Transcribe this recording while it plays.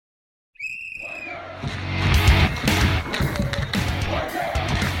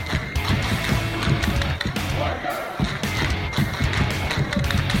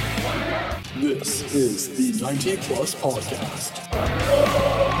90 Plus Podcast.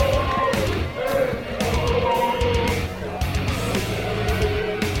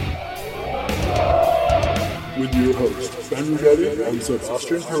 With your hosts, Ben Rigetti and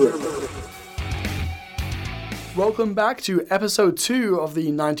Sebastian Pereira. Welcome back to episode 2 of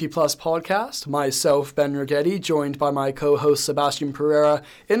the 90 Plus Podcast. Myself, Ben Rigetti, joined by my co-host Sebastian Pereira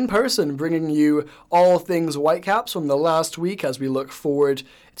in person, bringing you all things Whitecaps from the last week as we look forward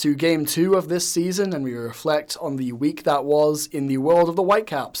to Game 2 of this season and we reflect on the week that was in the world of the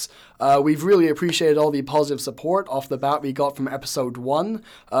Whitecaps. We've really appreciated all the positive support off the bat we got from episode 1.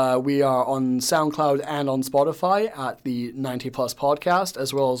 We are on SoundCloud and on Spotify at the 90 Plus Podcast,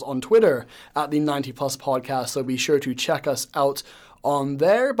 as well as on Twitter at the 90 Plus Podcast, so be sure to check us out on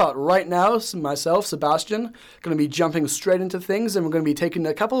there. But right now, myself, Sebastian, going to be jumping straight into things, and we're going to be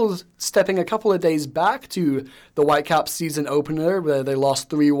stepping a couple of days back to the Whitecaps season opener, where they lost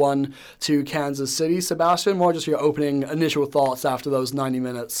 3-1 to Kansas City. Sebastian, what are just your opening initial thoughts after those 90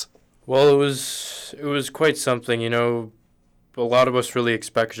 minutes? Well, it was quite something, you know. A lot of us really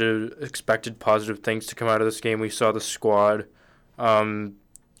expected positive things to come out of this game. We saw the squad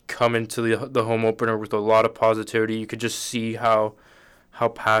come into the home opener with a lot of positivity. You could just see how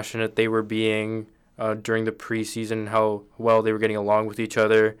passionate they were being during the preseason, how well they were getting along with each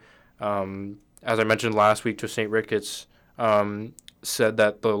other. As I mentioned last week to St. Ricketts, said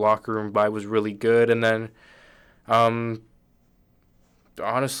that the locker room vibe was really good. And then,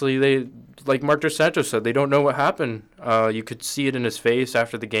 honestly, they, like Mark Dos Santos said, they don't know what happened. You could see it in his face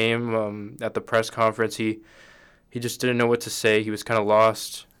after the game. At the press conference, he just didn't know what to say. He was kind of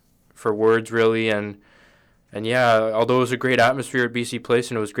lost for words, really. And yeah, although it was a great atmosphere at BC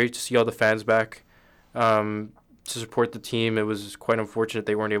Place and it was great to see all the fans back to support the team, it was quite unfortunate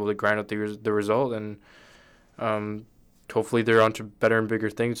they weren't able to grind out the result. And hopefully they're on to better and bigger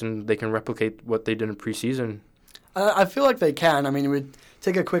things and they can replicate what they did in preseason. I feel like they can. I mean, we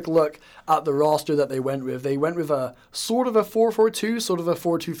take a quick look at the roster that they went with. They went with a sort of a 4-4-2, sort of a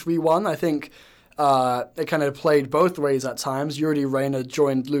 4-2-3-1. I think it kind of played both ways at times. Yuri Reina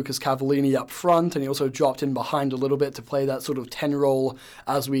joined Lucas Cavallini up front, and he also dropped in behind a little bit to play that sort of 10 role,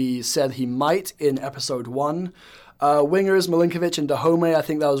 as we said he might in episode 1. Wingers, Milinkovic and Dahomey, I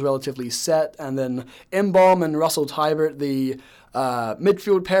think that was relatively set. And then Imbaum and Russell Teibert, the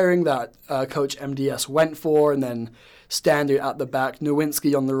midfield pairing that Coach MDS went for. And then standard at the back,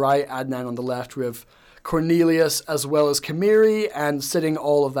 Nowinski on the right, Adnan on the left with Cornelius as well as Kamiri, and sitting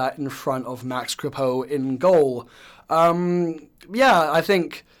all of that in front of Max Crepeau in goal. I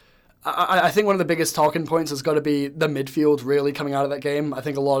think one of the biggest talking points has got to be the midfield really coming out of that game. I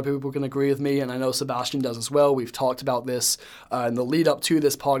think a lot of people can agree with me, and I know Sebastian does as well. We've talked about this in the lead up to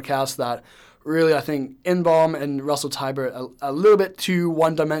this podcast, that really I think Imbaum and Russell Teibert a little bit too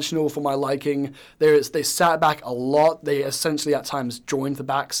one-dimensional for my liking. They sat back a lot. They essentially at times joined the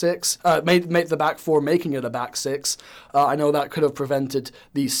back six, made the back four, making it a back six. I know that could have prevented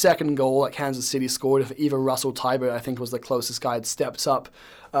the second goal that Kansas City scored if either Russell Teibert, I think, was the closest guy, had stepped up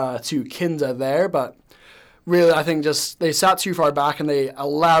to Kinda there, but really, I think just they sat too far back and they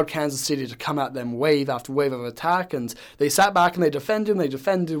allowed Kansas City to come at them wave after wave of attack, and they sat back and they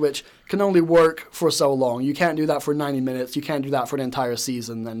defended, which can only work for so long. You can't do that for 90 minutes. You can't do that for an entire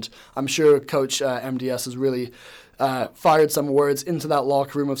season, and I'm sure Coach MDS has really fired some words into that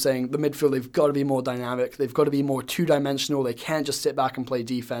locker room of saying the midfield, they've got to be more dynamic. They've got to be more two-dimensional. They can't just sit back and play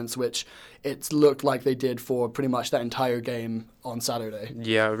defense, which it looked like they did for pretty much that entire game on Saturday.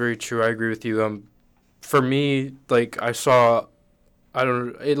 Yeah, very true. I agree with you. For me, like it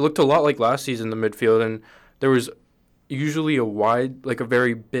looked a lot like last season, the midfield, and there was usually a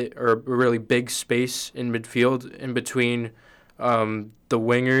really big space in midfield in between the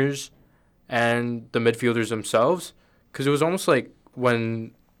wingers and the midfielders themselves, because it was almost like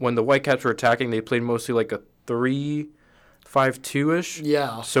when the Whitecaps were attacking, they played mostly like a 3-5-2-ish.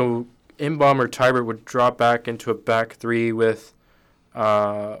 Yeah. So Imbaum or Teibert would drop back into a back three with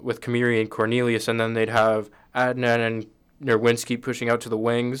Kamiri and Cornelius, and then they'd have Adnan and Nowinski pushing out to the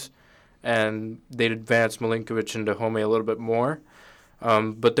wings, and they'd advance Milinkovic and Dahomey a little bit more.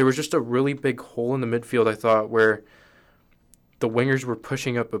 But there was just a really big hole in the midfield, I thought, where the wingers were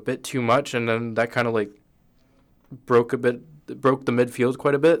pushing up a bit too much, and then that kind of like broke the midfield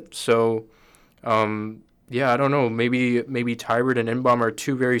quite a bit. So, I don't know. Maybe Teibert and Imbaum are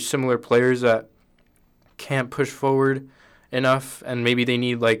two very similar players that can't push forward enough, and maybe they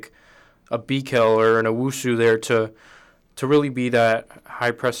need like a Bikel or an Owusu there to really be that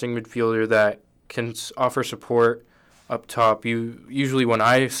high-pressing midfielder that can offer support up top. Usually when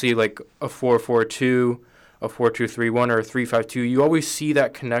I see like a 4-4-2 a 4-2-3-1 or a 3-5-2, you always see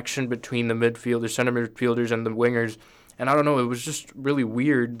that connection between the midfielders, center midfielders, and the wingers. And I don't know, it was just really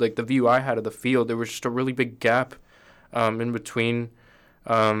weird. Like, the view I had of the field, there was just a really big gap in between,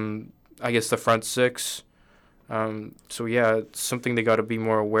 I guess, the front six. So, yeah, it's something they got to be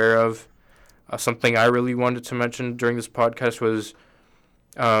more aware of. Something I really wanted to mention during this podcast was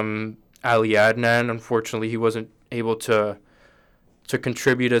Ali Adnan. Unfortunately, he wasn't able to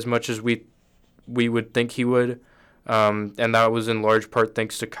contribute as much as we would think he would. And that was in large part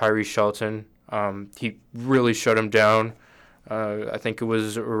thanks to Kyrie Shelton. He really shut him down. I think it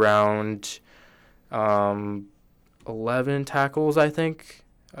was around 11 tackles, I think,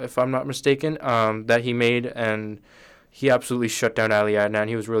 if I'm not mistaken, that he made. And he absolutely shut down Ali Adnan.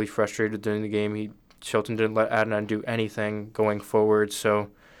 He was really frustrated during the game. Shelton didn't let Adnan do anything going forward. So,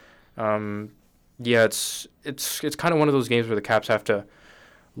 yeah, it's kind of one of those games where the Caps have to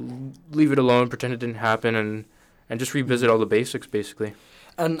leave it alone, pretend it didn't happen, and just revisit all the basics, basically.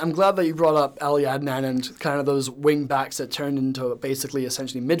 And I'm glad that you brought up Ali Adnan and kind of those wing backs that turned into basically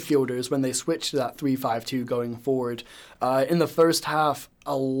essentially midfielders when they switched to that 3-5-2 going forward. In the first half,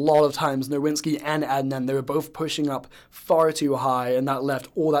 a lot of times Nerwinski and Adnan, they were both pushing up far too high, and that left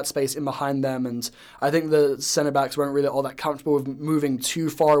all that space in behind them. And I think the centre-backs weren't really all that comfortable with moving too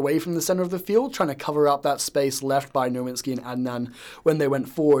far away from the centre of the field, trying to cover up that space left by Nerwinski and Adnan when they went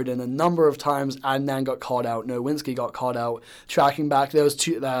forward. And a number of times Adnan got caught out, Nerwinski got caught out, tracking back. There was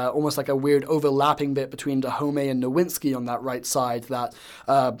almost like a weird overlapping bit between Dahomey and Nerwinski on that right side that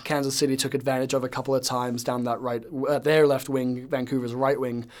Kansas City took advantage of a couple of times down that right, their left wing, Vancouver's right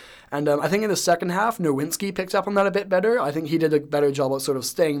wing. And I think in the second half, Nerwinski picked up on that a bit better. I think he did a better job of sort of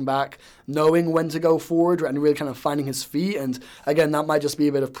staying back, knowing when to go forward, and really kind of finding his feet. And again, that might just be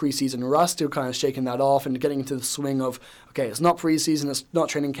a bit of preseason rust, to kind of shaking that off and getting into the swing of, okay, it's not preseason, it's not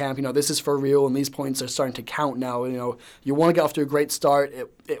training camp, this is for real, and these points are starting to count now. You want to get off to a great start.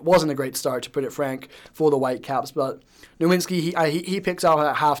 It wasn't a great start, to put it frank, for the Whitecaps, but Nerwinski, he picks out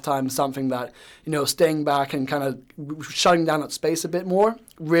at halftime something that, staying back and kind of shutting down that space a bit more.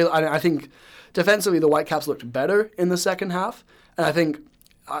 I think defensively the Whitecaps looked better in the second half, and I think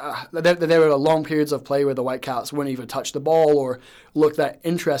there were long periods of play where the Whitecaps wouldn't even touch the ball or look that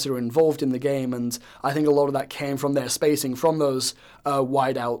interested or involved in the game, and I think a lot of that came from their spacing, from those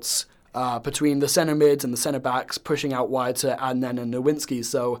wideouts between the centre mids and the centre backs, pushing out wide to Adnan and Nerwinski.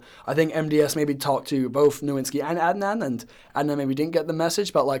 So I think MDS maybe talked to both Nerwinski and Adnan maybe didn't get the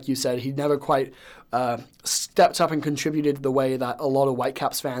message, but like you said, he never quite stepped up and contributed the way that a lot of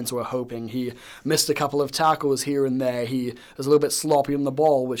Whitecaps fans were hoping. He missed a couple of tackles here and there. He was a little bit sloppy on the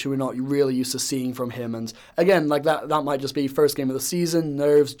ball, which we're not really used to seeing from him. And again, like that might just be first game of the season,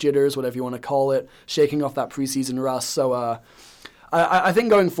 nerves, jitters, whatever you want to call it, shaking off that preseason rust. So I think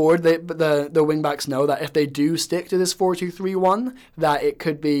going forward, the wingbacks know that if they do stick to this 4-2-3-1, that it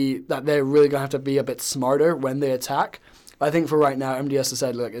could be that they're really going to have to be a bit smarter when they attack. But I think for right now, MDS has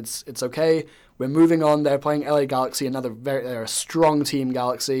said, look, it's okay. We're moving on. They're playing LA Galaxy, they're a strong team,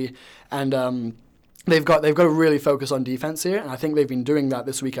 Galaxy, and they've got to really focus on defense here. And I think they've been doing that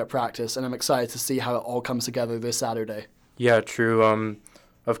this week at practice, and I'm excited to see how it all comes together this Saturday. Yeah, true.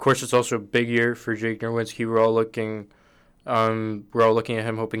 Of course, it's also a big year for Jake Nerwinski. We're all looking at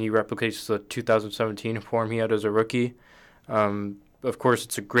him, hoping he replicates the 2017 form he had as a rookie. Of course,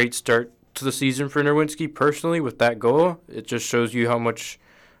 it's a great start to the season for Nerwinski personally with that goal. It just shows you how much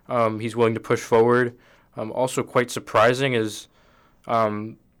he's willing to push forward. Also quite surprising is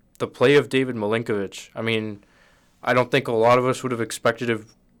the play of David Milinkovic. I mean, I don't think a lot of us would have expected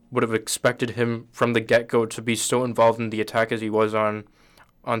him from the get-go to be so involved in the attack as he was on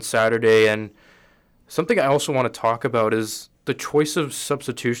Saturday. And something I also want to talk about is the choice of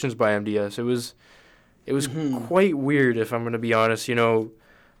substitutions by MDS. It was quite weird, if I'm going to be honest.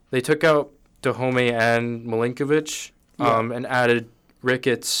 They took out Dahomey and Milinkovic and added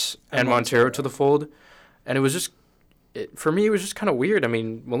Ricketts and Montero to the fold. And it was just, for me, it was just kind of weird. I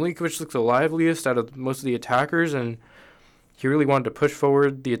mean, Milinkovic looked the liveliest out of most of the attackers, and he really wanted to push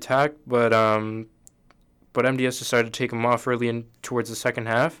forward the attack, but MDS decided to take him off early in towards the second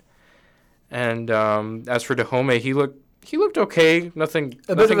half. And as for Dahomey, he looked okay. Bit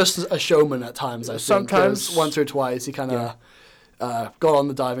of a showman at times, I think. Sometimes. Once or twice, he kind of got on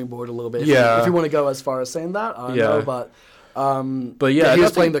the diving board a little bit. Yeah. If you want to go as far as saying that, I don't know, but yeah, he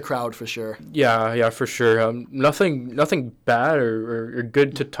was playing the crowd for sure. Yeah, for sure. Nothing bad or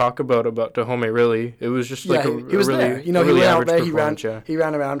good to talk about Dahomey, really. It was just like he was really, there. He went out there. He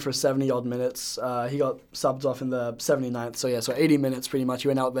ran around for 70 odd minutes. He got subbed off in the 79th. So 80 minutes pretty much. He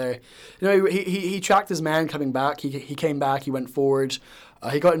went out there. He tracked his man coming back. He came back. He went forward.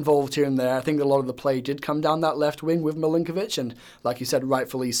 He got involved here and there. I think a lot of the play did come down that left wing with Milinkovic, and like you said,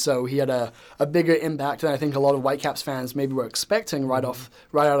 rightfully so. He had a bigger impact than I think a lot of Whitecaps fans maybe were expecting right out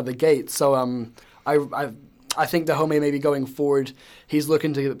of the gate. So I think Dahomey maybe going forward, he's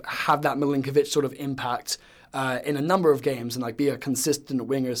looking to have that Milinkovic sort of impact in a number of games and like be a consistent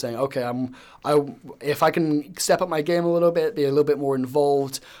winger, saying, okay, if I can step up my game a little bit, be a little bit more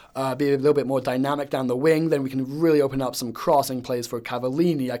involved, be a little bit more dynamic down the wing, then we can really open up some crossing plays for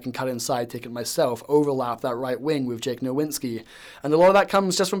Cavallini. I can cut inside, take it myself, overlap that right wing with Jake Nowinski. And a lot of that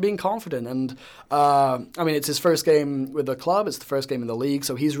comes just from being confident. And it's his first game with the club. It's the first game in the league.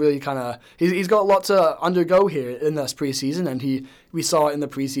 So he's really he's got a lot to undergo here in this preseason. And we saw it in the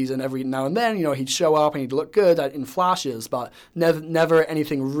preseason every now and then. He'd show up and he'd look good in flashes, but never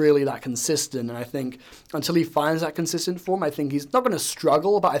anything really that consistent. And I think until he finds that consistent form, I think he's not going to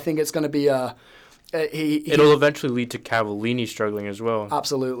struggle, but I think it's going to be it'll eventually lead to Cavallini struggling as well.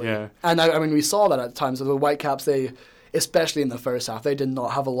 Absolutely. Yeah. And we saw that at times. The Whitecaps, especially in the first half, they did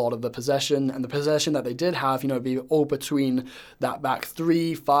not have a lot of the possession, and the possession that they did have, be all between that back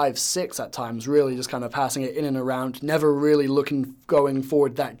 3, 5, 6 at times, really just kind of passing it in and around, never really going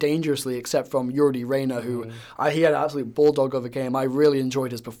forward that dangerously, except from Jordi Reyna, who he had an absolute bulldog of a game. I really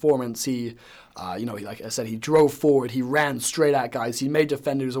enjoyed his performance. He like I said, he drove forward, he ran straight at guys, he made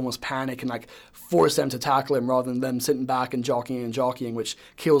defenders almost panic and force them to tackle him rather than them sitting back and jockeying, which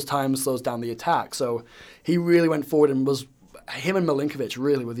kills time, slows down the attack. So he really went forward and him and Milinkovic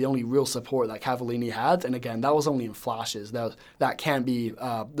really were the only real support that Cavallini had. And again, that was only in flashes. That can't be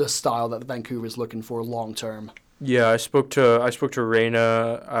the style that Vancouver is looking for long term. Yeah, I spoke to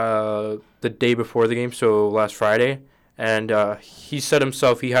Reyna the day before the game, so last Friday. And he said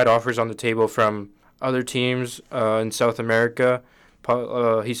himself he had offers on the table from other teams in South America.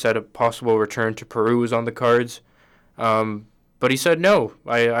 He said a possible return to Peru was on the cards. But he said no.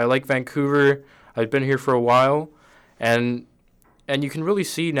 I like Vancouver. I've been here for a while. And you can really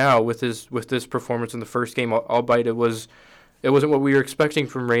see now with this performance in the first game, albeit it wasn't what we were expecting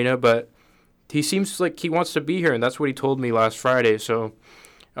from Reyna, but he seems like he wants to be here, and that's what he told me last Friday. So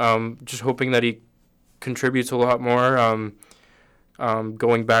just hoping that he contributes a lot more.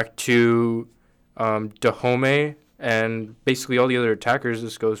 Going back to Dahomey and basically all the other attackers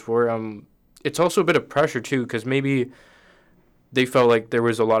this goes for, it's also a bit of pressure too, because maybe they felt like there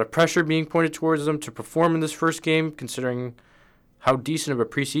was a lot of pressure being pointed towards them to perform in this first game, considering how decent of a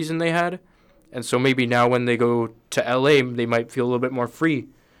preseason they had. And so maybe now when they go to LA, they might feel a little bit more free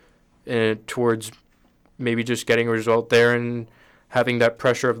towards maybe just getting a result there and having that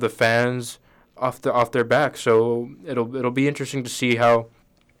pressure of the fans off their back. So it'll be interesting to see how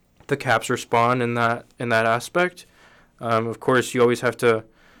the Caps respond in that aspect. Of course, you always have to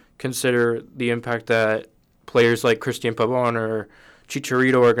consider the impact that players like Christian Pavon or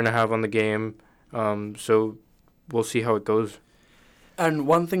Chicharito are going to have on the game. So we'll see how it goes. And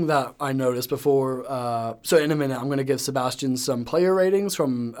one thing that I noticed before, so in a minute I'm going to give Sebastian some player ratings for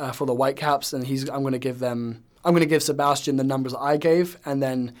the Whitecaps, and I'm going to give Sebastian the numbers I gave, and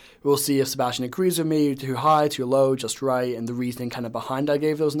then we'll see if Sebastian agrees with me, too high, too low, just right, and the reasoning kind of behind I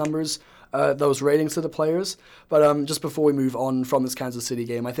gave those numbers, those ratings to the players. But just before we move on from this Kansas City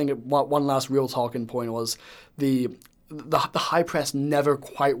game, I think one last real talking point was the high press never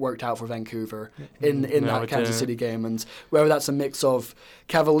quite worked out for Vancouver in that Kansas City game, and whether that's a mix of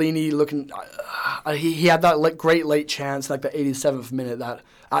Cavallini looking, he had that great late chance, like the 87th minute, that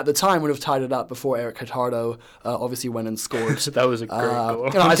at the time would have tied it up before Eric Hurtado obviously went and scored. That was a great goal.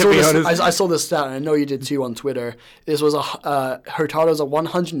 I saw this stat, and I know you did too on Twitter. This was Hurtado's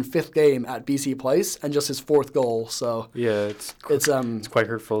 105th game at BC Place, and just his 4th goal. So yeah, it's quite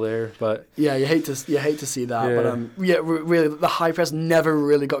hurtful there, but yeah, you hate to see that. Yeah. But really, the high press never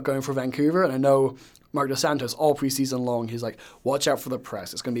really got going for Vancouver, and I know Mark Dos Santos all preseason long, he's like, watch out for the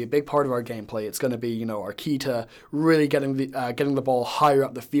press. It's going to be a big part of our gameplay. It's going to be, our key to really getting the ball higher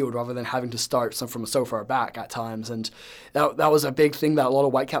up the field rather than having to start from so far back at times. And that was a big thing that a lot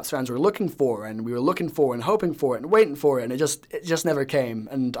of Whitecaps fans were looking for, and we were looking for and hoping for it and waiting for it, and it just never came.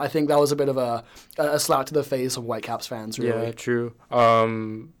 And I think that was a bit of a slap to the face of Whitecaps fans, really. Yeah, true.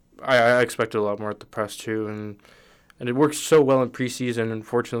 I expected a lot more at the press too, and it worked so well in preseason.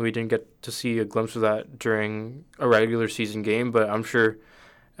 Unfortunately, we didn't get to see a glimpse of that during a regular season game, but I'm sure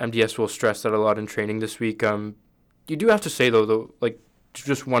MDS will stress that a lot in training this week. You do have to say, though, like,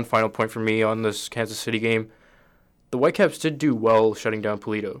 just one final point for me on this Kansas City game. The Whitecaps did do well shutting down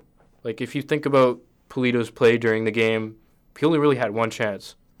Pulido. Like, if you think about Pulido's play during the game, he only really had one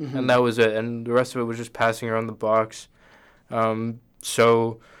chance, and that was it, and the rest of it was just passing around the box.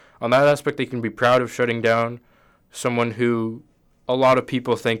 So on that aspect, they can be proud of shutting down someone who a lot of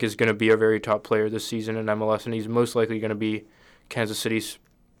people think is going to be a very top player this season in MLS, and he's most likely going to be Kansas City's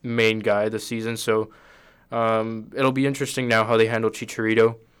main guy this season. So it'll be interesting now how they handle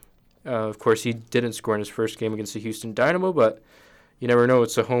Chicharito. Of course, he didn't score in his first game against the Houston Dynamo, but you never know.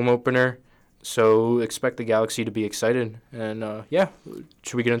 It's a home opener, so expect the Galaxy to be excited. And,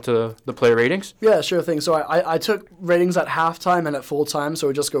 should we get into the player ratings? Yeah, sure thing. So I took ratings at halftime and at full time, so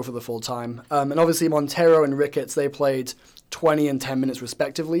we'll just go for the full time. And obviously Montero and Ricketts, they played 20 and 10 minutes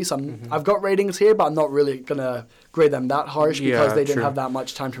respectively. So I've got ratings here, but I'm not really going to grade them that harsh because they didn't have that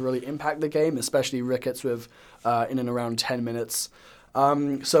much time to really impact the game, especially Ricketts with in and around 10 minutes.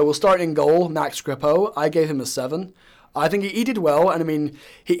 So we'll start in goal, Max Crepeau. I gave him a 7. I think he did well, and I mean,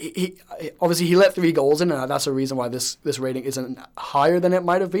 he obviously he let 3 goals in, and that's a reason why this rating isn't higher than it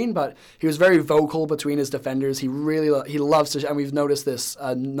might have been. But he was very vocal between his defenders. He loves to, and we've noticed this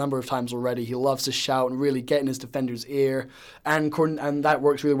a number of times already. He loves to shout and really get in his defender's ear, and that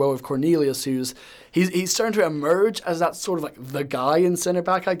works really well with Cornelius, he's starting to emerge as that sort of like the guy in centre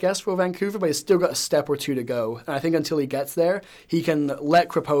back, I guess, for Vancouver, but he's still got a step or two to go. And I think until he gets there, he can let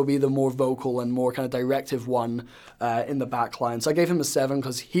Crepeau be the more vocal and more kind of directive one in the back line. So I gave him a 7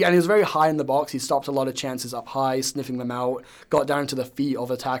 because he was very high in the box. He stopped a lot of chances up high, sniffing them out, got down to the feet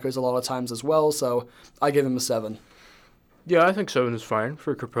of attackers a lot of times as well. So I gave him a 7. Yeah, I think 7 is fine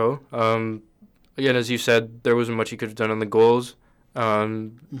for Crepeau. Again, as you said, there wasn't much he could have done on the goals.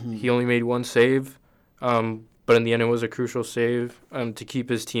 He only made 1 save, but in the end it was a crucial save to keep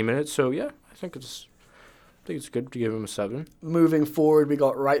his team in it. So yeah, I think it's good to give him a 7. Moving forward, we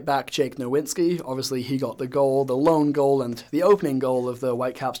got right back Jake Nowinski. Obviously, he got the goal, the lone goal, and the opening goal of the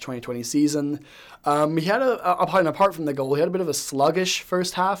Whitecaps 2020 season. He had apart from the goal, he had a bit of a sluggish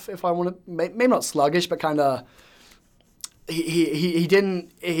first half. If I want to, maybe not sluggish, but kind of. He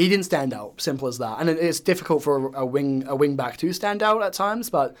didn't stand out. Simple as that. And it's difficult for a wing back to stand out at times,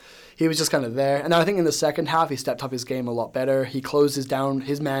 but he was just kind of there. And I think in the second half he stepped up his game a lot better. He closed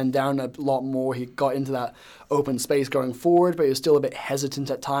his man down a lot more. He got into that open space going forward, but he was still a bit hesitant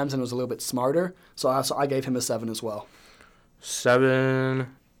at times and was a little bit smarter. So I gave him a 7 as well. 7.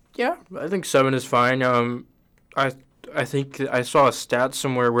 Yeah, I think 7 is fine. I think I saw a stat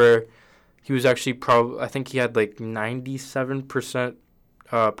somewhere where he was actually I think he had like 97%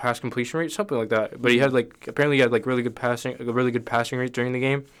 pass completion rate, something like that. But apparently he had like really good passing rate during the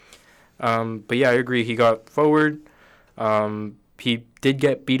game. But yeah, I agree. He got forward. He did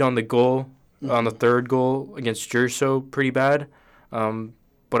get beat on the goal, on the third goal against Jerso pretty bad.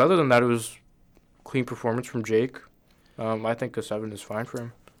 But other than that, it was clean performance from Jake. I think a 7 is fine for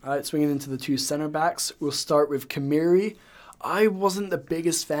him. All right, swinging into the 2 center backs. We'll start with Kamiri. I wasn't the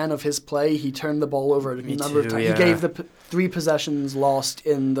biggest fan of his play. He turned the ball over a number of times. Yeah. He gave the 3 possessions lost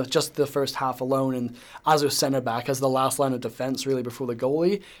in just the first half alone, and as a center back, as the last line of defense really before the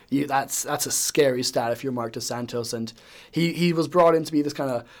goalie, that's a scary stat if you're Marc Dos Santos. And he was brought in to be this kind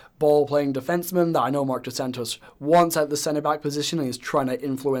of ball-playing defenseman that I know Marc Dos Santos wants at the center back position, and he's trying to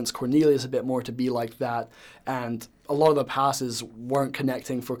influence Cornelius a bit more to be like that. And a lot of the passes weren't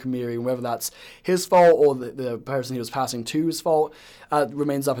connecting for Kamiri, whether that's his fault or the person he was passing to's fault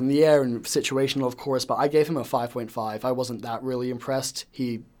remains up in the air and situational, of course. But I gave him a 5.5. I wasn't that really impressed.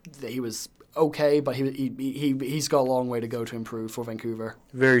 He was okay, but he's got a long way to go to improve for Vancouver.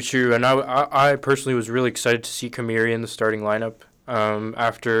 Very true, and I personally was really excited to see Kamiri in the starting lineup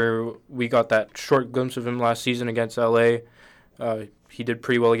after we got that short glimpse of him last season against LA. He did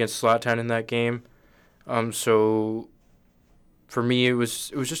pretty well against Zlatan in that game. So for me, it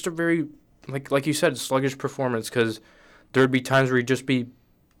was just a very, like you said, sluggish performance, because there would be times where he'd just be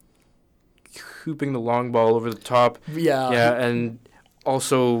hooping the long ball over the top. Yeah, and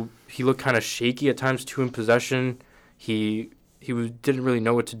also he looked kind of shaky at times too in possession. He didn't really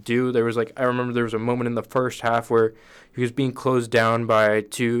know what to do. I remember there was a moment in the first half where he was being closed down by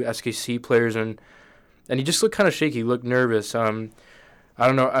 2 SKC players, and he just looked kind of shaky. He looked nervous. I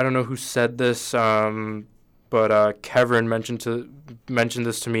don't know who said this, but Kevin mentioned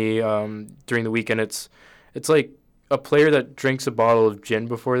this to me during the weekend. It's like a player that drinks a bottle of gin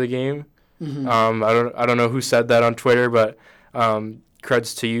before the game. Mm-hmm. I don't know who said that on Twitter, but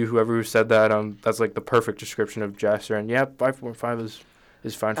creds to you, whoever said that. That's like the perfect description of Jasser. And yeah, 5.5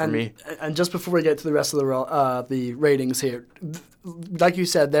 is fine for me. And just before we get to the rest of the ratings here, like you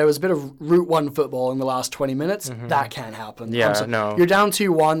said, there was a bit of Route 1 football in the last 20 minutes. Mm-hmm. That can't happen. Yeah, no. You're down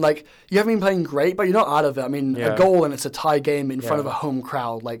 2-1. Like, you haven't been playing great, but you're not out of it. I mean, a goal and it's a tie game in front of a home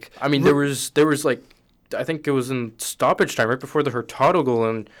crowd. Like, I mean, there was like, I think it was in stoppage time right before the Hurtado goal,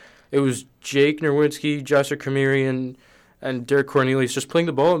 and it was Jake Nerwinski, Jasser Kamiri, and and Derek Cornelius just playing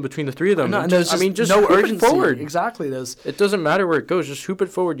the ball in between the three of them. And there's just no hoop urgency. It forward. Exactly. It doesn't matter where it goes. Just hoop it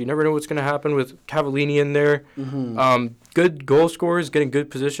forward. You never know what's going to happen with Cavallini in there. Good goal scorers getting good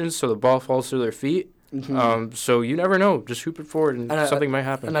positions so the ball falls to their feet. So you never know. Just hoop it forward and something might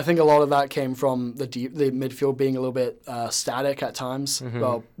happen. And I think a lot of that came from the midfield being a little bit static at times.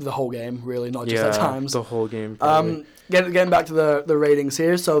 Well, the whole game, really, not just at times. The whole game. Getting back to the ratings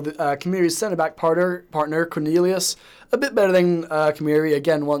here. So Kamiri's centre-back partner, Cornelius, a bit better than Kamiri.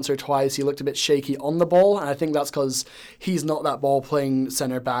 Again, once or twice, he looked a bit shaky on the ball. And I think that's because he's not that ball-playing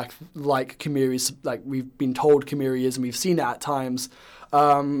centre-back like Kamiri's, like we've been told Kamiri is, and we've seen it at times.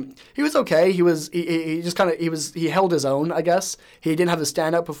 He was okay. He held his own, I guess. He didn't have the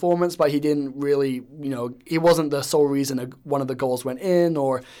standout performance, but he didn't really, he wasn't the sole reason one of the goals went in,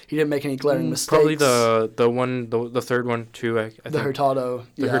 or he didn't make any glaring mistakes. Probably the third one too. I think. The Hurtado.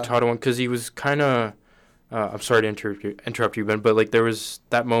 The Hurtado one, because he was kind of. I'm sorry to interrupt you, Ben, but like there was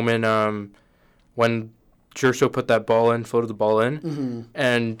that moment when Jerso put that ball in, floated the ball in,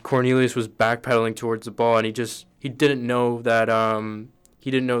 and Cornelius was backpedaling towards the ball, and he didn't know that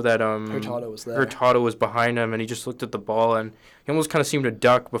Hurtado was there. Hurtado was behind him, and he just looked at the ball, and he almost kind of seemed to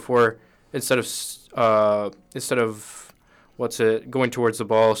duck before instead of going towards the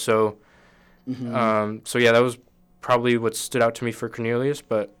ball. So, so yeah, that was probably what stood out to me for Cornelius,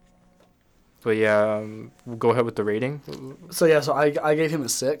 but yeah, we'll go ahead with the rating. So I gave him a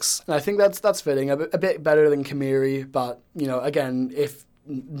 6, and I think that's fitting, a bit better than Kamiri, but again, if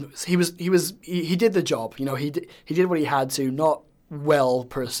he did the job, he did what he had to, not well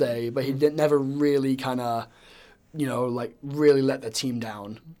per se, but he never really kind of really let the team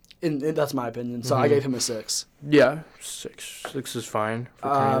down. That's my opinion. So I gave him a 6. Yeah, 6 is fine for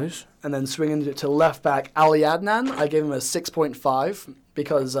Cornelius. And then swinging to left back Ali Adnan, I gave him a 6.5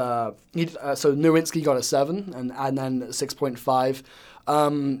 because so Nowinski got a 7 and Adnan a 6.5.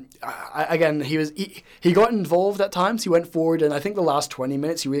 Again, he got involved at times. He went forward, and I think the last 20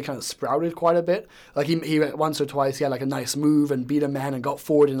 minutes he really kind of sprouted quite a bit. Like he once or twice he had like a nice move and beat a man and got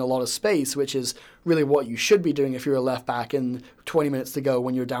forward in a lot of space, which is really what you should be doing if you're a left back in 20 minutes to go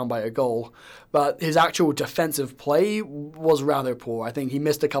when you're down by a goal. But his actual defensive play was rather poor. I think he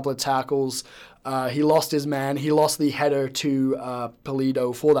missed a couple of tackles. He lost his man. He lost the header to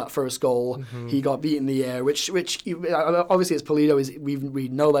Pulido for that first goal. He got beat in the air, which obviously it's Pulido. We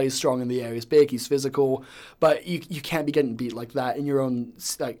know that he's strong in the air. He's big. He's physical. But you can't be getting beat like that in your own with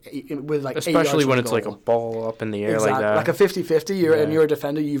like 8 yards especially when it's goal. like a ball up in the air exactly. like that. Like a 50-50. And you're a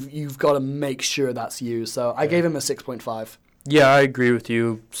defender. You've got to make sure that's you. So I gave him a 6.5. Yeah, I agree with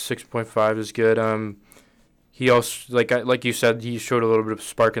you. 6.5 is good. He also, like you said, he showed a little bit of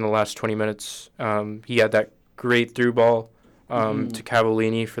spark in the last 20 minutes. He had that great through ball to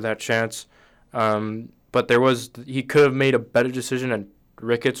Cavallini for that chance. But he could have made a better decision, and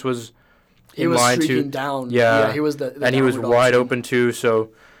Ricketts was in line too. He was streaking down. Yeah, he was the and he was wide open too.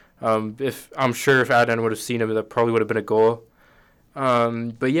 So I'm sure if Adnan would have seen him, that probably would have been a goal.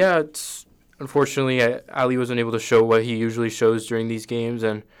 But yeah, unfortunately, Ali wasn't able to show what he usually shows during these games,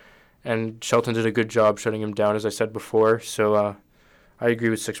 and Shelton did a good job shutting him down, as I said before. So I agree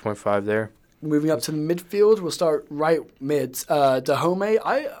with 6.5 there. Moving up to the midfield, we'll start right mid. Dahomey,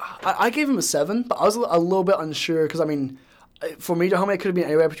 I gave him a 7, but I was a little bit unsure because, for me, Dahomey could have been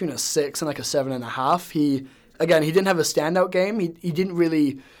anywhere between a 6 and like a 7.5. He didn't have a standout game. He didn't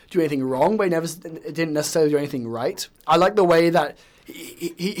really do anything wrong, but he didn't necessarily do anything right. I like the way that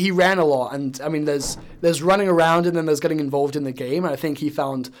he ran a lot, and there's running around and then there's getting involved in the game, and I think he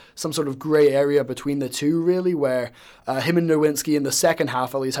found some sort of grey area between the two, really, where him and Nowinski in the second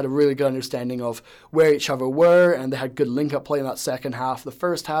half at least had a really good understanding of where each other were, and they had good link-up play in that second half. The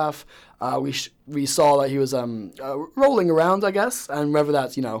first half, we saw that he was rolling around, I guess, and whether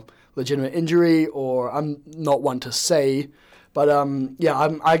that's legitimate injury or I'm not one to say. But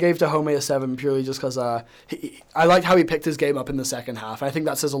I gave Dahomey a 7 purely just because I liked how he picked his game up in the second half. I think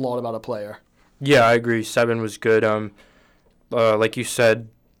that says a lot about a player. Yeah, I agree. 7 was good. Like you said,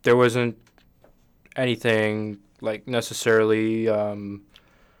 there wasn't anything like necessarily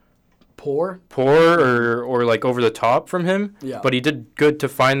poor or like over the top from him. Yeah. But he did good to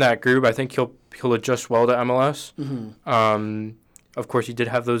find that groove. I think he'll adjust well to MLS. Of course, he did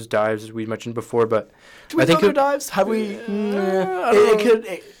have those dives, as we mentioned before, but do we I think know dives? Have we?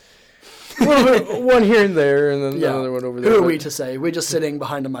 One here and there, and then another one over there. Who are we to say? We're just sitting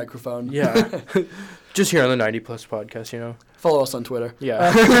behind a microphone. Yeah, just here on the 90 Plus podcast, Follow us on Twitter.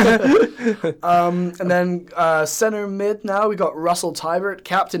 Yeah. And then center mid now we got Russell Teibert,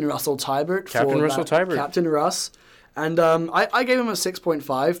 Captain Russell Teibert. Captain Russ, and I gave him a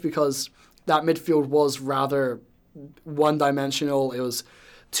 6.5 because that midfield was rather one-dimensional. It was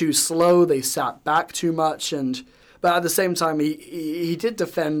too slow. They sat back too much, but at the same time, he did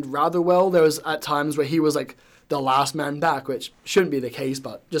defend rather well. There was at times where he was like the last man back, which shouldn't be the case,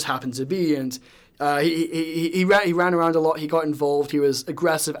 but just happened to be. And he ran around a lot. He got involved. He was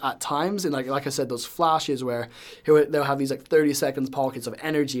aggressive at times, and like I said, those flashes where they'll have these like 30 seconds pockets of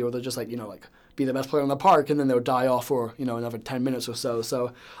energy, or they'll just like be the best player in the park, and then they'll die off for another 10 minutes or so.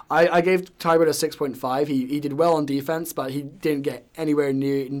 So I gave Teibert a 6.5. He did well on defense, but he didn't get anywhere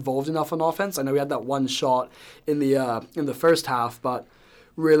near involved enough on offense. I know he had that one shot in the first half, but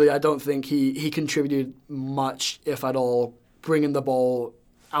really I don't think he contributed much, if at all, bringing the ball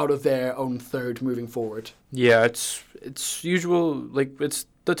out of their own third moving forward. Yeah, it's usual, like it's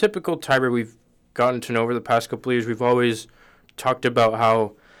the typical Teibert we've gotten to know over the past couple of years. We've always talked about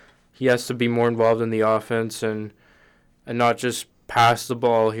how he has to be more involved in the offense and not just pass the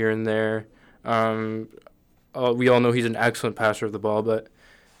ball here and there. We all know he's an excellent passer of the ball, but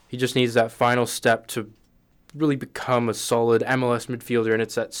he just needs that final step to really become a solid MLS midfielder, and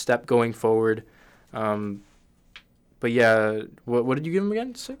it's that step going forward. But yeah, what did you give him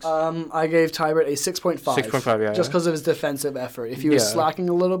again? 6? I gave Teibert a 6.5. 6.5, yeah. Just because of his defensive effort. If he was slacking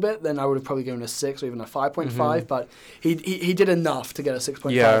a little bit, then I would have probably given him a 6 or even a 5.5. But he did enough to get a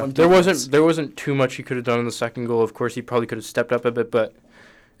 6.5. Yeah, on there wasn't too much he could have done in the second goal. Of course, he probably could have stepped up a bit, but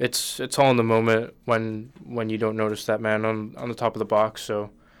it's all in the moment when you don't notice that man on the top of the box. So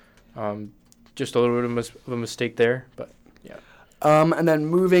just a little bit of a mistake there, but yeah. And then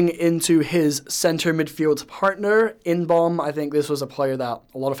moving into his center midfield partner, Inbom, I think this was a player that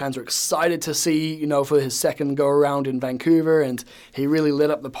a lot of fans were excited to see, for his second go-around in Vancouver, and he really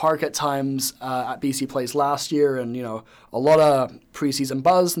lit up the park at times at BC Place last year, and, a lot of preseason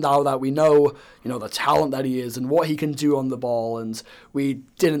buzz now that we know, the talent that he is and what he can do on the ball, and we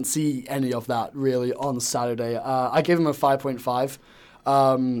didn't see any of that really on Saturday. I gave him a 5.5.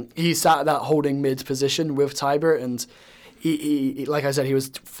 He sat at that holding mid position with Teibert, and he, like I said, he was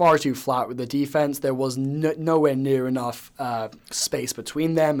far too flat with the defense. There was nowhere near enough space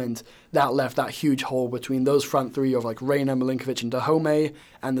between them, and that left that huge hole between those front three of like Reyna, Milinkovic, and Dahomey,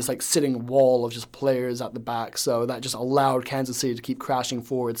 and this like sitting wall of just players at the back. So that just allowed Kansas City to keep crashing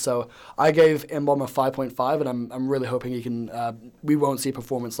forward. So I gave Inbom a 5.5, and I'm really hoping he can. We won't see a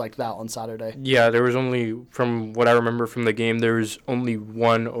performance like that on Saturday. Yeah, there was only, from what I remember from the game, there was only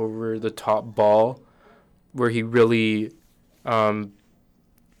one over the top ball where he really. Put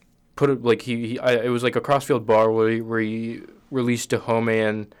it like it was like a crossfield bar where he released Dahomey,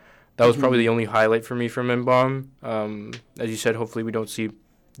 and that was probably the only highlight for me from Inbom. As you said, hopefully we don't see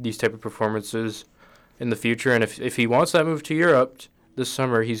these type of performances in the future, and if he wants that move to Europe this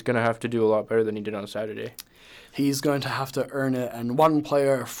summer, he's going to have to do a lot better than he did on Saturday. He's going to have to earn it, and one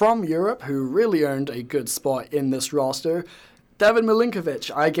player from Europe who really earned a good spot in this roster, David Milinkovic,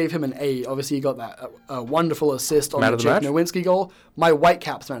 I gave him an 8. Obviously, he got that wonderful assist on the Jake Nowinski goal. My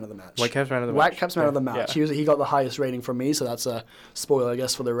Whitecaps man of the match. Whitecaps man of the match. Yeah. He got the highest rating from me, so that's a spoiler, I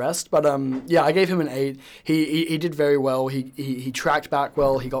guess, for the rest. But I gave him an 8. He did very well. He tracked back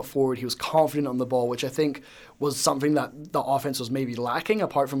well. He got forward. He was confident on the ball, which I think was something that the offense was maybe lacking,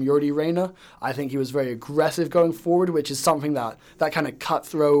 apart from Jordi Reyna. I think he was very aggressive going forward, which is something that kind of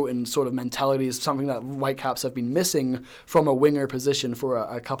cutthroat and sort of mentality is something that Whitecaps have been missing from a winger position for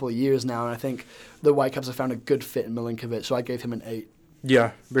a couple of years now, and I think the Whitecaps have found a good fit in Milinkovic, so I gave him an 8.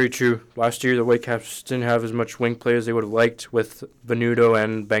 Yeah, very true. Last year, the Whitecaps didn't have as much wing play as they would have liked with Venuto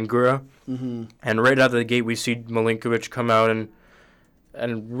and Bangura. Mm-hmm. And right out of the gate, we see Milinkovic come out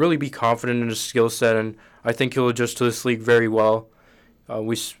and really be confident in his skill set, and I think he'll adjust to this league very well.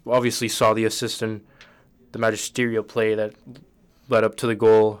 We obviously saw the assist and the magisterial play that led up to the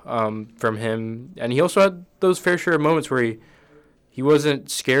goal from him, and he also had those fair share of moments where he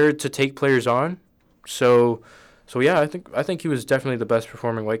wasn't scared to take players on. So yeah, I think he was definitely the best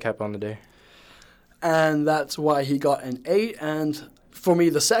performing Whitecap on the day. And that's why he got an 8. And for me,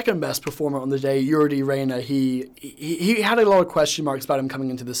 the second best performer on the day, Jordi Reyna, he had a lot of question marks about him coming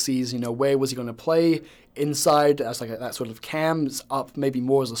into the season. Where was he going to play? Inside, as like that sort of cam, up maybe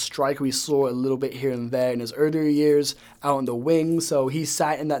more as a striker. We saw a little bit here and there in his earlier years, out on the wing. So he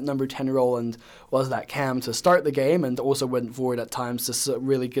sat in that number 10 role and was that cam to start the game, and also went forward at times to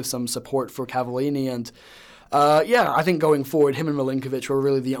really give some support for Cavallini. And I think going forward, him and Milinkovic were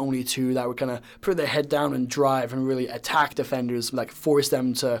really the only two that were going to put their head down and drive and really attack defenders, like force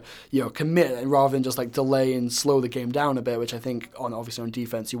them to, commit, and rather than just like delay and slow the game down a bit, which I think obviously on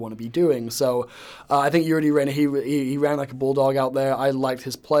defense you want to be doing. So I think Jordi Reyna, he ran like a bulldog out there. I liked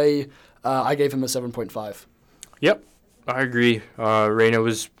his play. I gave him a 7.5. Yep, I agree. Reyna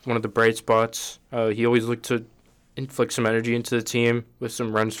was one of the bright spots. He always looked to inflict some energy into the team with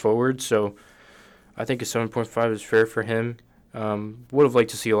some runs forward. So I think a 7.5 is fair for him. Would have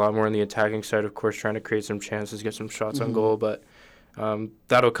liked to see a lot more on the attacking side, of course, trying to create some chances, get some shots on goal. But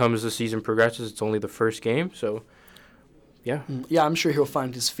that'll come as the season progresses. It's only the first game, so yeah. Yeah, I'm sure he'll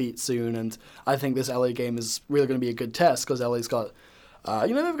find his feet soon, and I think this LA game is really going to be a good test because LA's got,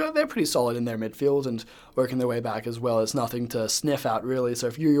 they're pretty solid in their midfield and working their way back as well. It's nothing to sniff at, really. So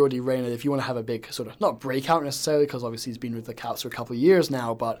if you're Jordi Reyna, if you want to have a big sort of, not breakout necessarily, because obviously he's been with the Caps for a couple of years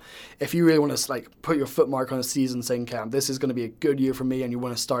now, but if you really want to put your footmark on a season saying, this is going to be a good year for me, and you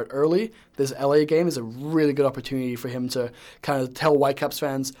want to start early, this LA game is a really good opportunity for him to kind of tell Whitecaps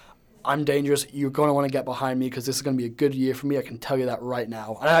fans, I'm dangerous. You're going to want to get behind me because this is going to be a good year for me. I can tell you that right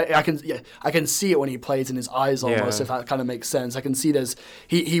now. And I can see it when he plays in his eyes almost, if that kind of makes sense. I can see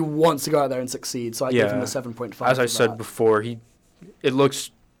he wants to go out there and succeed. So I give him a 7.5. As I said before, it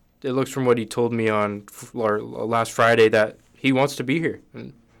looks from what he told me on last Friday that he wants to be here.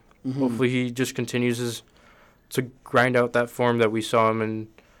 And hopefully he just continues to grind out that form that we saw him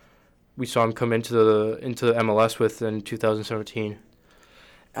come into the MLS with in 2017.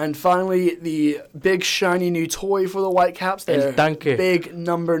 And finally, the big shiny new toy for the Whitecaps, their big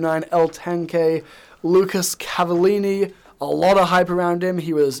number 9 El Tanque, Lucas Cavallini. A lot of hype around him.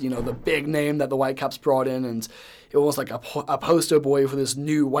 He was, the big name that the Whitecaps brought in, and it was like a poster boy for this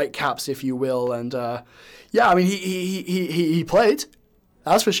new Whitecaps, if you will. And he played.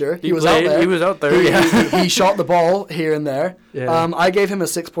 That's for sure. He was out there. He was out there. He shot the ball here and there. Yeah. I gave him a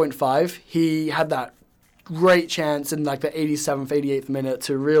 6.5. He had that great chance in the 87th, 88th minute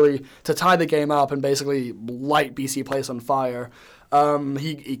to tie the game up and basically light BC Place on fire.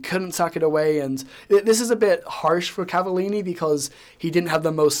 He couldn't tuck it away, and this is a bit harsh for Cavallini because he didn't have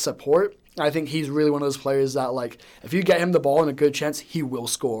the most support. I think he's really one of those players that, if you get him the ball and a good chance, he will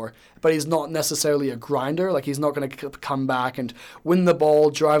score. But he's not necessarily a grinder. He's not going to come back and win the ball,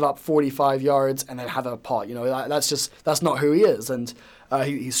 drive up 45 yards, and then have a pot. That's not who he is. And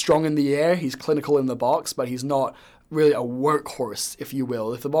he's strong in the air, he's clinical in the box, but he's not really a workhorse, if you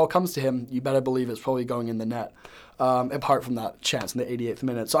will. If the ball comes to him, you better believe it's probably going in the net, apart from that chance in the 88th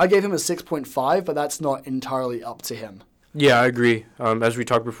minute. So I gave him a 6.5, but that's not entirely up to him. Yeah, I agree. As we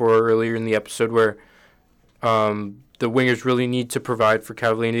talked before earlier in the episode where the wingers really need to provide for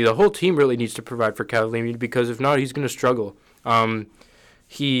Cavallini. The whole team really needs to provide for Cavallini because if not, he's going to struggle.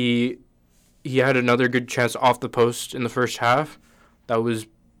 He had another good chance off the post in the first half. That was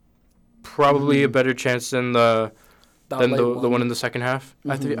probably a better chance than the one in the second half.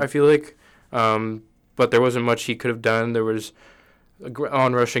 I feel like, but there wasn't much he could have done. There was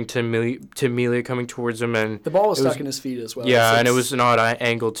on-rushing Tim Melia coming towards him, and the ball was stuck in his feet as well. Yeah, and it was an odd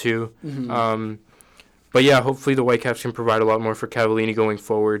angle too. But yeah, hopefully the Whitecaps can provide a lot more for Cavallini going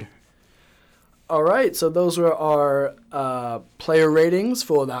forward. All right, so those were our player ratings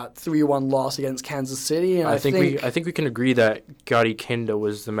for that 3-1 loss against Kansas City. And I think we can agree that Gadi Kinda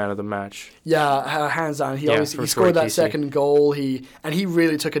was the man of the match. Yeah, hands down. He scored that second goal. He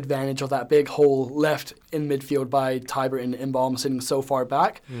really took advantage of that big hole left in midfield by Tybert and Imbaum sitting so far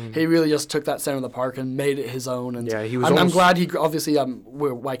back. He really just took that center of the park and made it his own. And yeah, he was. I'm glad he obviously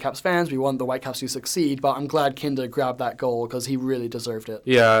we're Whitecaps fans. We want the Whitecaps to succeed, but I'm glad Kinda grabbed that goal because he really deserved it.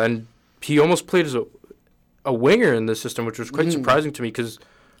 Yeah, and he almost played as a winger in this system, which was quite surprising to me because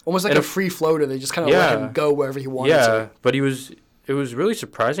almost like a free floater. They just kind of let him go wherever he wanted to. Yeah, but it was really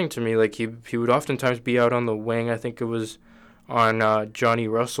surprising to me. He would oftentimes be out on the wing. I think it was on Johnny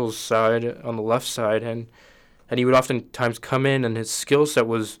Russell's side, on the left side, and he would oftentimes come in, and his skill set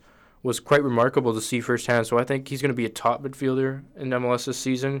was quite remarkable to see firsthand. So I think he's going to be a top midfielder in MLS this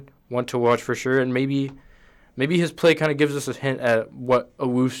season, one to watch for sure, and maybe his play kind of gives us a hint at what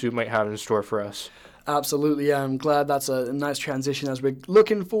Owusu might have in store for us. Absolutely, yeah. I'm glad that's a nice transition as we're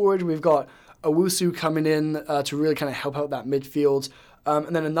looking forward. We've got Owusu coming in to really kind of help out that midfield.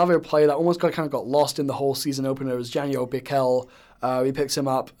 And then another player that almost got lost in the whole season opener was Janio Bikel. We picked him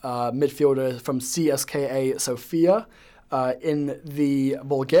up, midfielder from CSKA Sofia in the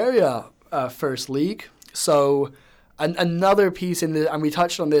Bulgaria First League. So another piece and we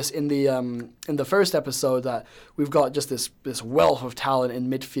touched on this in the first episode, that we've got just this wealth of talent in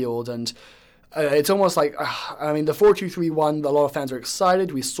midfield, and it's almost like the 4-2-3-1. A lot of fans are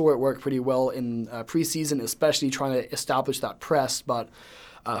excited. We saw it work pretty well in preseason, especially trying to establish that press. But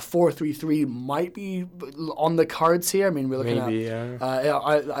 4-3-3 might be on the cards here. I mean, we're looking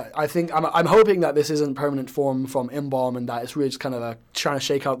I think I'm hoping that this isn't permanent form from Imbaum and that it's really just kind of trying to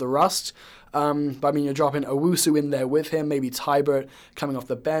shake out the rust. But you're dropping Owusu in there with him, maybe Tybert coming off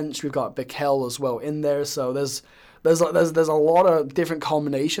the bench. We've got Bikel as well in there, so there's there's a lot of different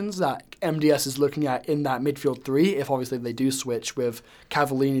combinations that MDS is looking at in that midfield three. If obviously they do switch with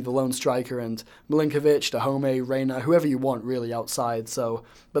Cavallini, the lone striker, and Milinkovic, Dahome, Reina, whoever you want really outside. So,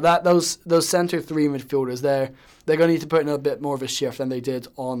 but those center three midfielders, they're going to need to put in a bit more of a shift than they did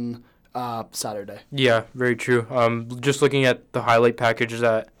on Saturday. Yeah, very true. Just looking at the highlight package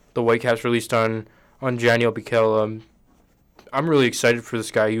that the Whitecaps released on Janiel Bikel, I'm really excited for this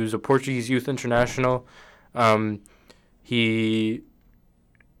guy. He was a Portuguese youth international. He's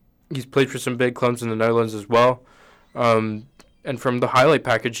played for some big clubs in the Netherlands as well. And from the highlight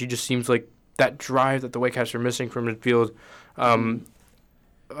package, he just seems like that drive that the Whitecaps are missing from midfield.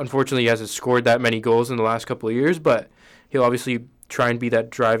 Unfortunately, he hasn't scored that many goals in the last couple of years, but he'll obviously try and be that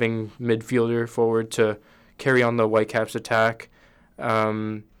driving midfielder forward to carry on the Whitecaps attack.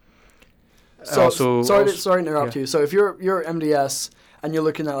 Sorry to interrupt you. So if you're MDS and you're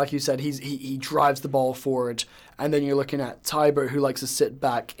looking at, like you said, he drives the ball forward, and then you're looking at Tybert, who likes to sit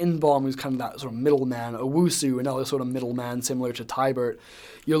back, Inbom, who's kind of that sort of middleman, Owusu, another sort of middleman similar to Tybert.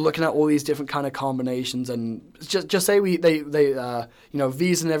 You're looking at all these different kind of combinations, and just say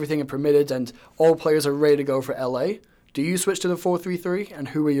V's and everything are permitted, and all players are ready to go for LA. Do you switch to the 4-3-3, and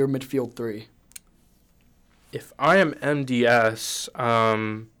who are your midfield three? If I am MDS,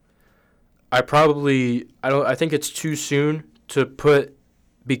 I think it's too soon to put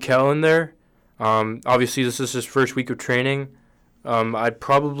Bikel in there. Obviously, this is his first week of training. I'd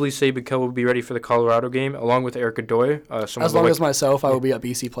probably say Bikel will be ready for the Colorado game, along with Eric Godoy. As long as myself, I will be at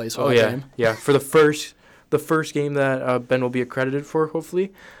BC Place for that game. Yeah, for the first game that Ben will be accredited for,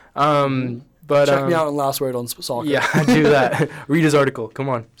 hopefully. But check me out on Last Word on Soccer. Yeah, do that. Read his article. Come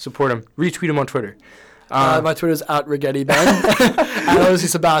on, support him. Retweet him on Twitter. My Twitter is @RiggettiBen. And obviously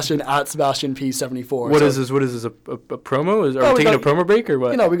Sebastian @SebastianP74. What is this? A promo? Are we taking a promo break or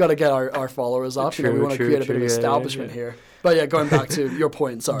what? We got to get our followers up. We want to create a bit of establishment here. But yeah, going back to your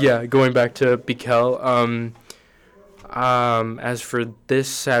point, sorry. Yeah, going back to Bikel. As for this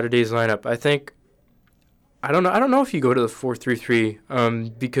Saturday's lineup, I don't know if you go to the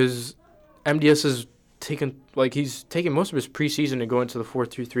 4-3-3 because MDS is he's taken most of his preseason to go into the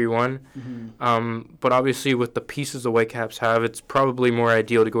 4-3-3-1. Mm-hmm. But obviously with the pieces the Whitecaps have, it's probably more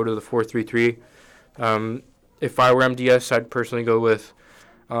ideal to go to the 4-3-3. If I were MDS, I'd personally go with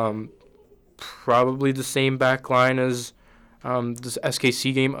probably the same back line as this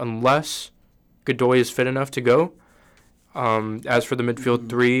SKC game, unless Godoy is fit enough to go. As for the midfield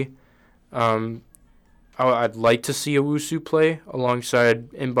three, I'd like to see Owusu play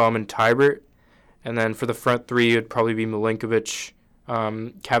alongside Inbom and Tybert. And then for the front three, it would probably be Milinkovic,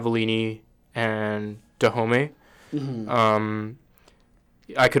 Cavallini, and Dahome. Mm-hmm.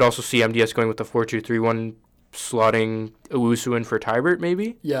 I could also see MDS going with the 4-2-3-1, slotting Owusu in for Tybert,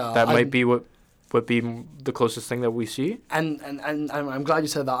 maybe. Yeah, that might be what would be the closest thing that we see. And I'm glad you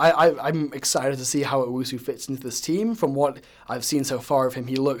said that. I'm excited to see how Owusu fits into this team. From what I've seen so far of him,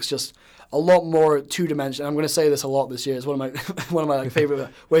 he looks just a lot more two-dimensional. I'm going to say this a lot this year. It's one of my favorite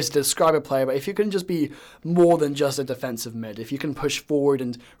ways to describe a player. But if you can just be more than just a defensive mid, if you can push forward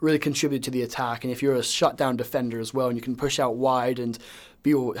and really contribute to the attack, and if you're a shutdown defender as well, and you can push out wide and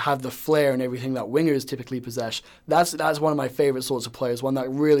have the flair and everything that wingers typically possess, that's one of my favorite sorts of players. One that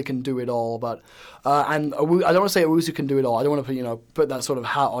really can do it all. But and I don't want to say Owusu can do it all. I don't want to put that sort of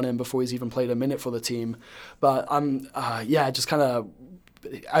hat on him before he's even played a minute for the team. But just kind of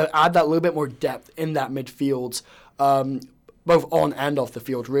add that little bit more depth in that midfield, both on and off the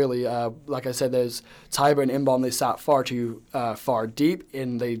field, really. Like I said, there's Tybert and Inbom. They sat far too far deep,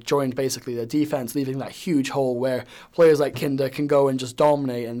 and they joined basically the defense, leaving that huge hole where players like Kinder can go and just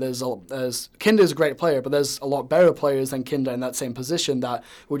dominate. And Kinder's a great player, but there's a lot better players than Kinder in that same position that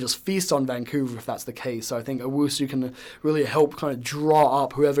will just feast on Vancouver if that's the case. So I think Owusu can really help kind of draw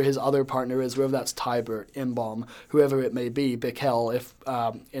up whoever his other partner is, whether that's Tybert, Inbom, whoever it may be, Bikel, if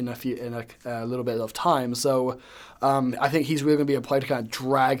in a little bit of time. So I think he's really going to be a player to kind of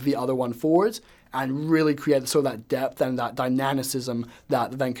drag the other one forward and really create sort of that depth and that dynamicism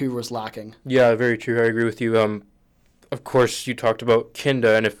that Vancouver is lacking. Yeah, very true. I agree with you. Of course, you talked about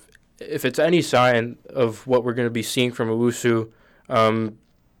Kinda, and if it's any sign of what we're going to be seeing from Owusu,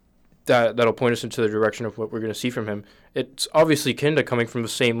 that'll point us into the direction of what we're going to see from him. It's obviously Kinda coming from the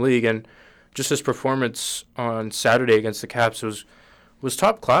same league, and just his performance on Saturday against the Caps was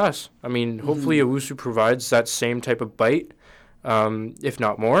top class. I mean, hopefully Owusu provides that same type of bite, if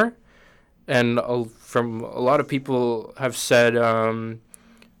not more. And from a lot of people have said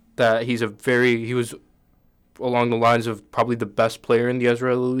that he was along the lines of probably the best player in the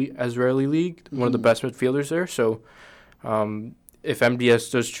Israeli league, one of the best midfielders there. So if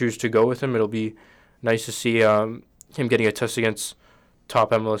MDS does choose to go with him, it'll be nice to see him getting a test against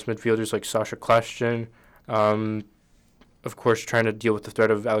top MLS midfielders like Sasha Kljestan. Of course, trying to deal with the threat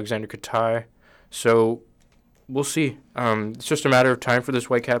of Alexander Katai. So we'll see. It's just a matter of time for this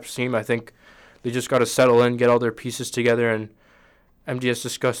Whitecaps team. I think they just got to settle in, get all their pieces together, and MDS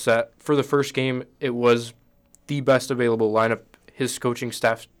discussed that for the first game, it was the best available lineup his coaching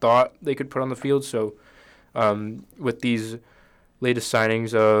staff thought they could put on the field. So with these latest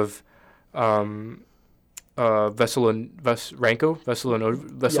signings of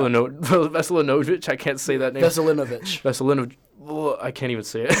Veselinovic, I can't say that name. Veselinovic. Oh, I can't even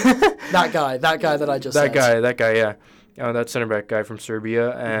say it. that guy that I just said. That guy, yeah. That center back guy from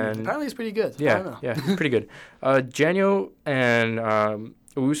Serbia. And apparently he's pretty good. Yeah, pretty good. Janyo and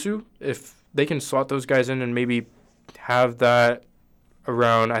Owusu, if they can slot those guys in and maybe have that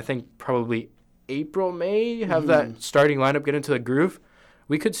around, I think probably April, May, have that starting lineup get into the groove,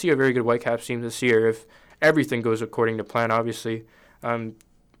 we could see a very good Whitecaps team this year if everything goes according to plan, obviously. I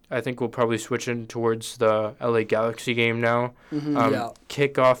think we'll probably switch in towards the LA Galaxy game now.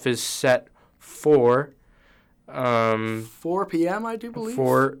 Kickoff is set for 4 p.m., I do believe?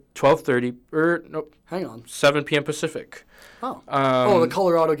 For 12:30, hang on. 7 p.m. Pacific. Oh. The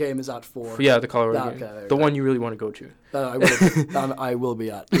Colorado game is at 4. Yeah, the Colorado game. Okay, the one you really want to go to. I will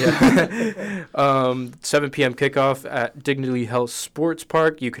be at. Yeah. 7 p.m. kickoff at Dignity Health Sports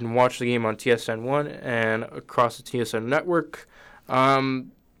Park. You can watch the game on TSN1 and across the TSN network.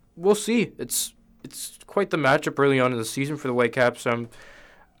 We'll see. It's quite the matchup early on in the season for the Whitecaps.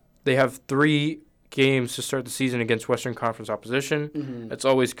 They have 3 games to start the season against Western Conference opposition. It's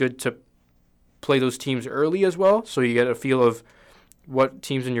always good to play those teams early as well, so you get a feel of what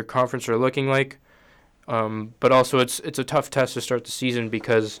teams in your conference are looking like. But also it's a tough test to start the season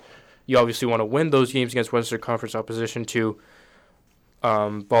because you obviously want to win those games against Western Conference opposition to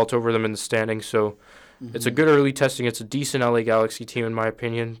vault over them in the standings. So it's a good early testing. It's a decent LA Galaxy team, in my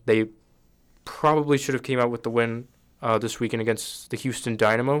opinion. They probably should have came out with the win this weekend against the Houston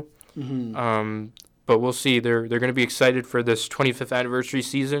Dynamo. But we'll see. They're going to be excited for this 25th anniversary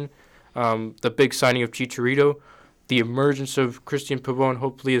season. The big signing of Chicharito, the emergence of Christian Pavon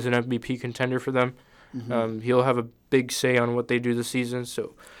hopefully is an MVP contender for them. He'll have a big say on what they do this season.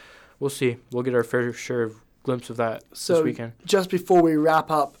 So we'll see. We'll get our fair share of glimpse of that this weekend. Just before we wrap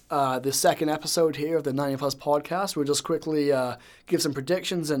up the second episode here of the 90 Plus podcast, we'll just quickly give some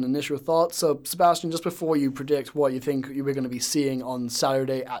predictions and initial thoughts. So, Sebastian, just before you predict what you think we're going to be seeing on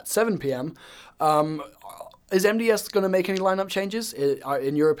Saturday at 7 p.m., is MDS going to make any lineup changes,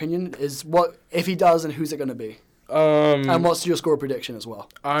 in your opinion? If he does, and who's it going to be? And what's your score prediction as well?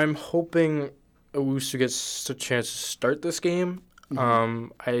 I'm hoping Owusu gets a chance to start this game.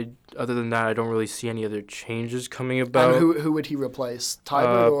 Other than that, I don't really see any other changes coming about. And who would he replace,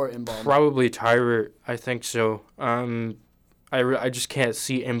 Tybert or Imbaum? Probably Tybert, I think so. I just can't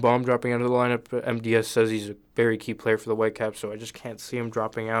see Imbaum dropping out of the lineup. But MDS says he's a very key player for the Whitecaps, so I just can't see him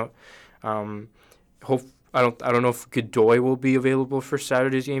dropping out. I don't know if Godoy will be available for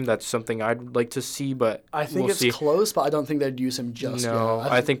Saturday's game. That's something I'd like to see, but I think it's close, but I don't think they'd use him just yet. No,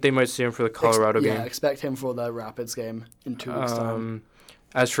 I think they might see him for the Colorado game. Yeah, expect him for the Rapids game in 2 weeks' time.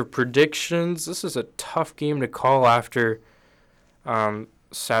 As for predictions, this is a tough game to call after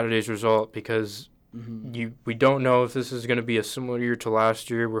Saturday's result because we don't know if this is going to be a similar year to last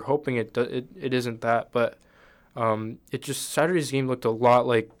year. We're hoping it isn't that, but Saturday's game looked a lot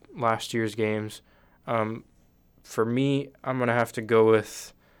like last year's games. For me, I'm going to have to go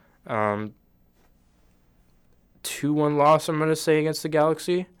with 2-1 loss, I'm going to say, against the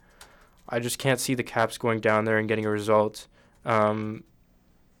Galaxy. I just can't see the Caps going down there and getting a result. Or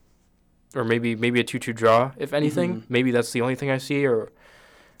maybe a 2-2 draw, if anything. Maybe that's the only thing I see.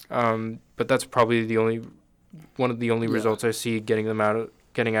 But that's probably one of the only results I see getting out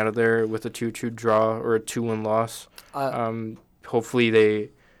of there with a 2-2 draw or a 2-1 loss.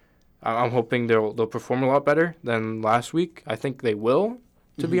 Hopefully I'm hoping they'll perform a lot better than last week. I think they will,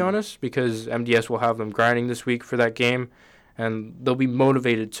 to be honest, because MDS will have them grinding this week for that game, and they'll be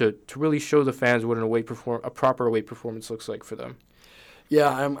motivated to really show the fans what a proper away performance looks like for them. Yeah,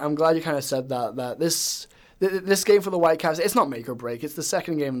 I'm glad you kind of said that this game for the Whitecaps, it's not make or break. It's the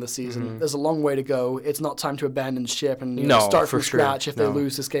second game of the season. There's a long way to go. It's not time to abandon ship and start from scratch if they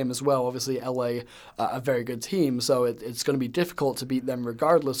lose this game as well. Obviously, LA, a very good team, so it's going to be difficult to beat them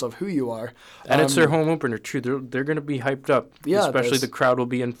regardless of who you are. And it's their home opener, too. They're going to be hyped up. Yeah, especially the crowd will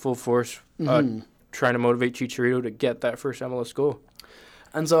be in full force trying to motivate Chicharito to get that first MLS goal.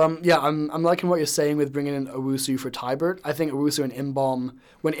 And so, I'm liking what you're saying with bringing in Owusu for Tybert. I think Owusu and Inbom,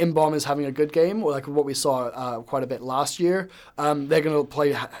 when Inbom is having a good game, or like what we saw quite a bit last year, they're going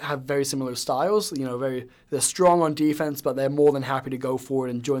to have very similar styles. They're strong on defense, but they're more than happy to go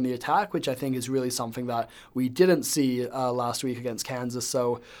forward and join the attack, which I think is really something that we didn't see last week against Kansas.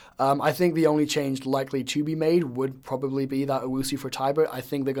 So I think the only change likely to be made would probably be that Owusu for Tybert. I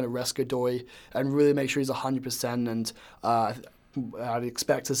think they're going to rest Godoy and really make sure he's 100%, and I'd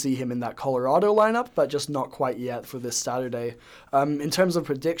expect to see him in that Colorado lineup, but just not quite yet for this Saturday. In terms of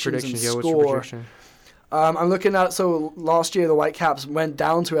predictions and score, what's your prediction? I'm looking at, so last year the Whitecaps went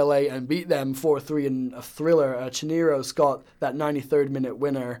down to LA and beat them 4-3 in a thriller. Chineros got that 93rd minute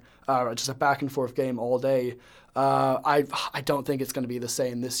winner, just a back and forth game all day. I don't think it's going to be the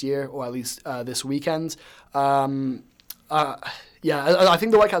same this year, or at least this weekend. I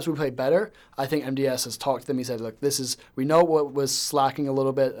think the Whitecaps will play better. I think MDS has talked to them. He said, look, we know what was slacking a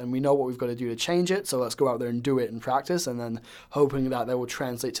little bit, and we know what we've got to do to change it, so let's go out there and do it in practice, and then hoping that will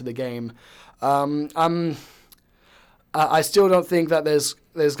translate to the game. I still don't think that there's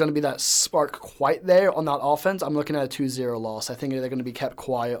going to be that spark quite there on that offense. I'm looking at a 2-0 loss. I think they're going to be kept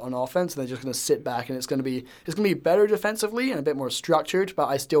quiet on offense, and they're just going to sit back, and it's going to be better defensively and a bit more structured, but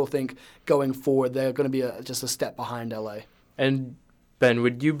I still think going forward they're going to be just a step behind LA. And Ben,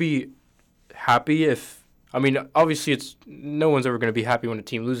 would you be happy if, I mean, obviously no one's ever going to be happy when a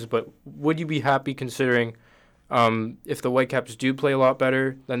team loses, but would you be happy considering if the Whitecaps do play a lot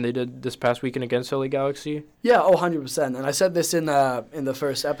better than they did this past weekend against LA Galaxy? Yeah, 100%. And I said this in the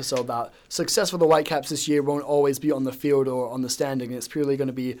first episode that success for the Whitecaps this year won't always be on the field or on the standing. It's purely going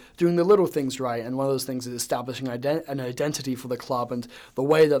to be doing the little things right. And one of those things is establishing an identity for the club and the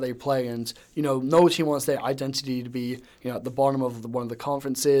way that they play. And, no team wants their identity to be, at the bottom of one of the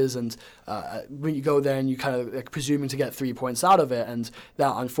conferences. And when you go there and you kind of presuming to get 3 points out of it. And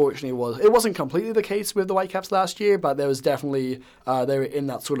that, unfortunately, wasn't completely the case with the Whitecaps last year, but there was definitely, they were in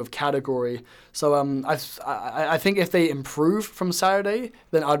that sort of category. So I think if they improve from Saturday,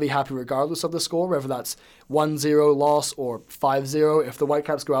 then I'd be happy regardless of the score, whether that's 1-0 loss or 5-0. If the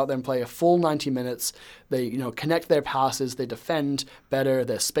Whitecaps go out there and play a full 90 minutes, they connect their passes, they defend better,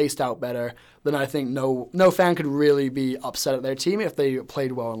 they're spaced out better, then I think no fan could really be upset at their team if they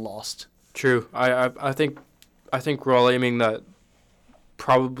played well and lost. True. I think we're all aiming that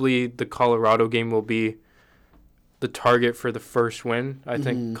probably the Colorado game will be the target for the first win. I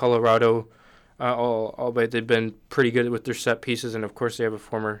think Colorado, albeit they've been pretty good with their set pieces, and of course they have a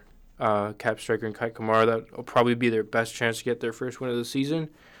former cap striker in Kite Kamara, that will probably be their best chance to get their first win of the season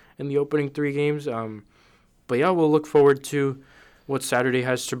in the opening 3 games. But yeah, we'll look forward to what Saturday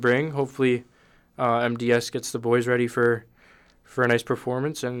has to bring. Hopefully MDS gets the boys ready for a nice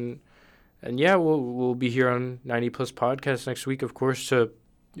performance, and yeah, we'll be here on 90 Plus Podcast next week, of course, to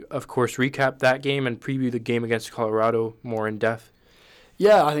recap that game and preview the game against Colorado more in depth.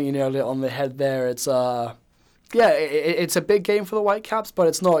 Yeah, I think you nailed it on the head there. It's it's a big game for the Whitecaps, but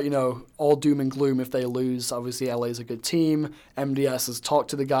it's not, all doom and gloom if they lose. Obviously, LA's a good team. MDS has talked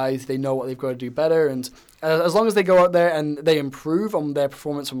to the guys. They know what they've got to do better. And as long as they go out there and they improve on their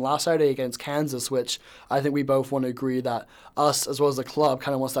performance from last Saturday against Kansas, which I think we both want to agree that us, as well as the club,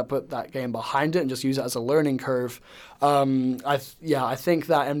 kind of wants to put that game behind it and just use it as a learning curve. I think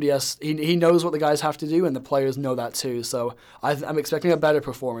that MDS, he knows what the guys have to do, and the players know that too. So I'm expecting a better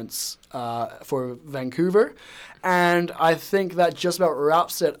performance for Vancouver. And I think that just about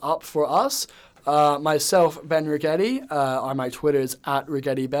wraps it up for us. Myself, Ben Rigetti, on my Twitters at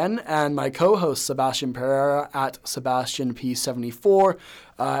RigettiBen, and my co-host Sebastian Pereira at SebastianP74.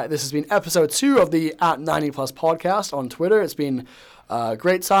 This has been episode 2 of the at 90 Plus podcast on Twitter. It's been a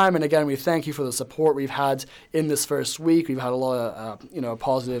great time, and again, we thank you for the support we've had in this first week. We've had a lot of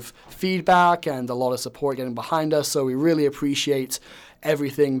positive feedback and a lot of support getting behind us, so we really appreciate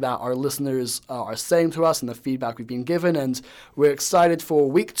everything that our listeners are saying to us and the feedback we've been given, and we're excited for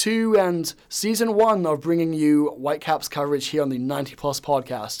week 2 and season 1 of bringing you Whitecaps coverage here on the 90 Plus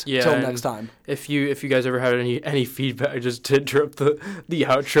podcast. Yeah, till next time. If you guys ever had any feedback, I just did interrupt the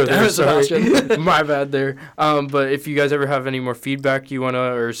outro there. Sorry, my bad there. But if you guys ever have any more feedback you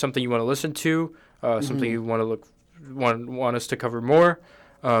wanna, or something you want to listen to, something you want us to cover more,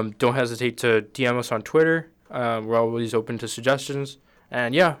 don't hesitate to DM us on Twitter. We're always open to suggestions.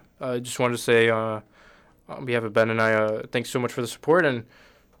 And yeah, I just wanted to say on behalf of Ben and I, thanks so much for the support, and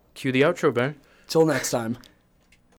cue the outro, Ben. Till next time.